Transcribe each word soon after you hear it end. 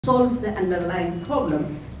solve the underlying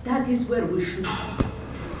problem, that is where we should.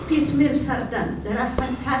 Peace meals are done. There are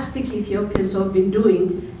fantastic Ethiopians who have been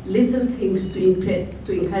doing little things to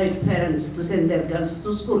encourage parents to send their girls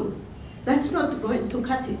to school. That's not going to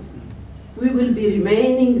cut it. We will be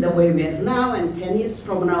remaining the way we are now, and 10 years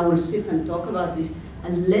from now we'll sit and talk about this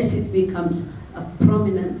unless it becomes a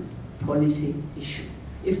prominent policy issue.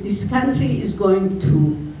 If this country is going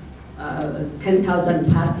to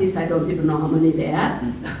 10,000 parties, I don't even know how many there are,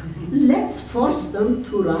 let's force them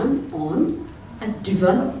to run on a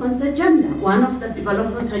development agenda. One of the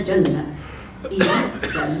development agenda is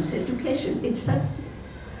girls' education. It's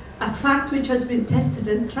a fact which has been tested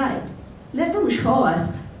and tried. Let them show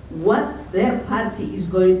us what their party is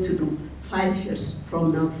going to do 5 years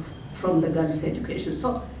from now from the girls' education.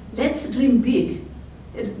 So let's dream big.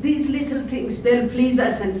 These little things, they'll please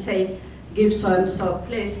us and say, give so-and-so a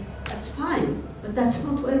place. That's fine, but that's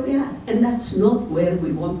not where we are, and that's not where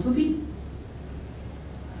we want to be.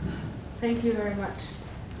 Thank you very much.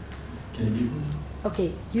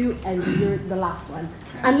 Okay, you're the last one.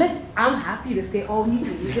 Unless I'm happy to stay all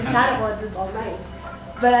evening. We can chat about this all night.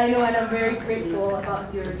 But I know, and I'm very grateful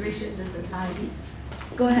about your graciousness and time.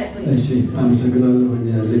 Go ahead, please. I'm second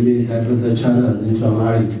let me divert the channel into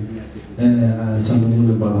Amharic.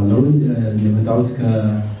 Solomon Babalon, without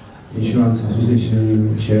Insurance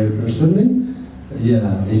Association chairperson,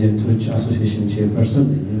 yeah, Agent Association chairperson.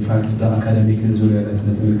 In fact, the academic is really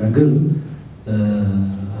a girl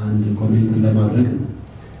and comment Lamadreg.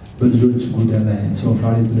 But George Gudala, so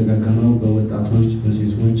far into the Gagano, go with Atuch,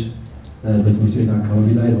 Which, but which is a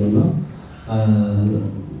Kavila.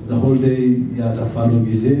 The whole day, Yata Falo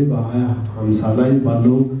Gize, Bahaya, Hamsalai,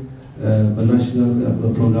 Palo, the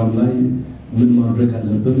national program line. ምን ማድረግ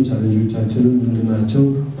አለብን ቻሌንጆቻችንን ምንድናቸው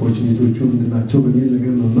ኦፖርቹኒቲዎቹ ምንድናቸው በሚል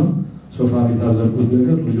ነገር ነውና ሶፋር የታዘብኩት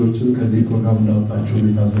ነገር ልጆችን ከዚህ ፕሮግራም እንዳወጣቸው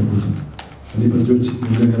የታዘብኩት እኔ በልጆች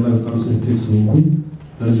ነገር ላይ በጣም ሴንሲቲቭ ስለሆንኩኝ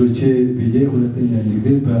ለልጆቼ ብዬ ሁለተኛ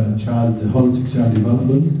ዲግሪ በቻይልድ ሆሊስቲክ ቻይልድ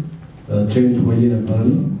ዲቨሎፕመንት ትሬንድ ሆኜ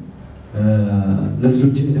ነበርና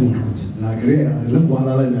ለልጆቼ የተመልኩት ለሀገሬ አይደለም በኋላ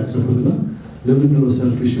ላይ ያሰብኩትና ለምንድን ነው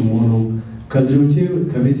ሰልፊሽ ሆነው ከልጆቼ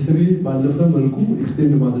ከቤተሰቤ ባለፈ መልኩ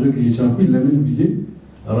ኤክስቴንድ ማድረግ እየቻልኩኝ ለምን ብዬ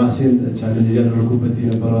ራሴን ቻሌንጅ ያደረኩበት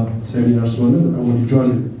የነበረ ሴሚናር ስለሆነ በጣም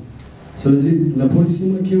ወድጄዋለሁ። ስለዚህ ለፖሊሲ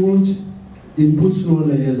መኪሮች ኢንፑት ስለሆነ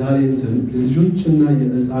የዛሬ እንትን ልጆችና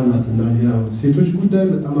የህፃናትና የሴቶች ጉዳይ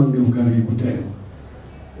በጣም አንገብጋቢ ጉዳይ ነው።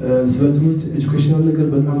 ስለ ትምህርት ኤጁኬሽናል ነገር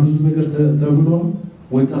በጣም ብዙ ነገር ተብሏል፣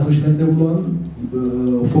 ወጣቶች ላይ ተብሏል።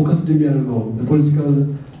 ፎከስ የሚያደርገው ፖለቲካል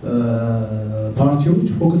ፓርቲዎች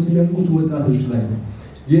ፎከስ የሚያደርጉት ወጣቶች ላይ ነው።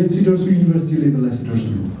 የት ሲደርሱ ዩኒቨርሲቲ ሌቭል ላይ ሲደርሱ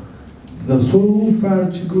ሶ ፋር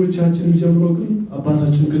ችግሮቻችን የሚጀምረው ግን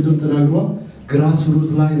አባታችን ቅድም ተናግሯል፣ ግራስ ሩት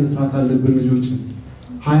ላይ መስራት አለብን። ልጆችን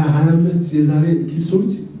 25 የዛሬ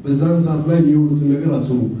ኪድሶች በዛን ሰዓት ላይ የሚሆኑትን ነገር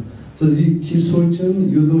አስቡ። ስለዚህ ኪድሶችን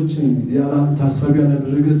ዩዞችን ታሳቢ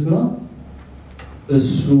ያደረገ ስራ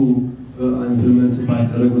እሱ ኢምፕሊመንት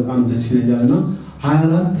ባይደረግ በጣም ደስ ይለኛልና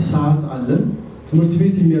 24 ሰዓት አለን። ትምህርት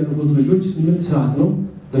ቤት የሚያጠፉት ልጆች 8 ሰዓት ነው።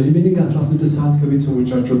 ለሪሜኒንግ 16 ሰዓት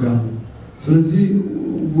ከቤተሰቦቻቸው ጋር ነው። ስለዚህ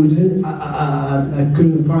ወደ I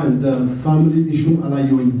couldn't find the family issue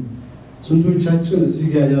አላየሁኝ። ስንቶቻችን እዚህ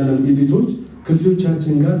ጋር ያለን ኤሊቶች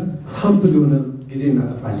ከልጆቻችን ጋር ሃምብል የሆነ ጊዜ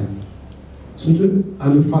እናጠፋለን።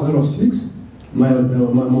 I'm a father of 6. My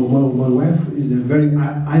wife is a very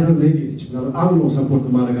iron lady. በጣም ነው ሰፖርት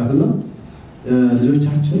ማድረጋትና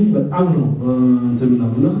ልጆቻችን በጣም ነው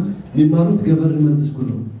እንትምናውና የሚማሩት ገቨርንመንት ስኩል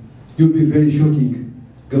ነው። You'll be very shocking.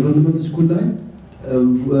 ገቨርንመንት ስኩል ላይ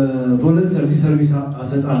ቮለንተሪ ሰርቪስ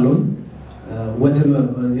አሰጣለሁ። ወተመ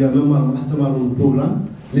የመማር ማስተማሩን ፕሮግራም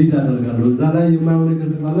ሊድ አደርጋለሁ። እዛ ላይ የማየው ነገር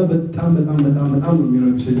ካለ በጣም ነው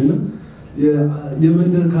የሚረብሸኝና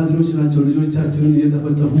የመንደር ካድሬዎች ናቸው ልጆቻችንን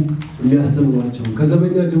እየተፈተፉ የሚያስተምሯቸው።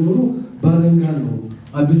 ከዘመኛ ጀምሮ ባለንጋ ነው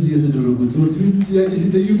አብዝ እየተደረጉ ትምህርት ቤት ጥያቄ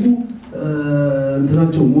ሲጠይቁ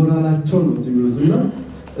እንትናቸው ሞራላቸው ነው የሚሉትና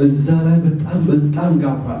እዛ ላይ በጣም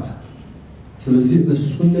ጋፕ አለ። ስለዚህ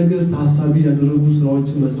እሱን ነገር ታሳቢ ያደረጉ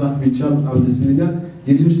ስራዎችን መስራት ቢቻል በጣም ደስ ይለኛል።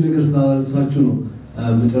 የልጆች ነገር ስላላነሳችሁ ነው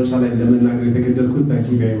መጨረሻ ላይ ለመናገር የተገደድኩት። ታንክ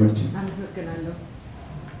ዩ ቬሪ ማች። አመሰግናለሁ።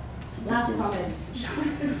 Last comment.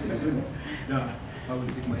 Yeah, I will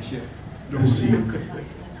take my share.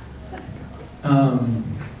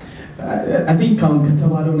 I think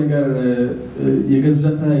ከተባለው ነገር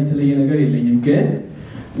የገዘፈ የተለየ ነገር የለኝም ግን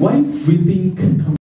what if we think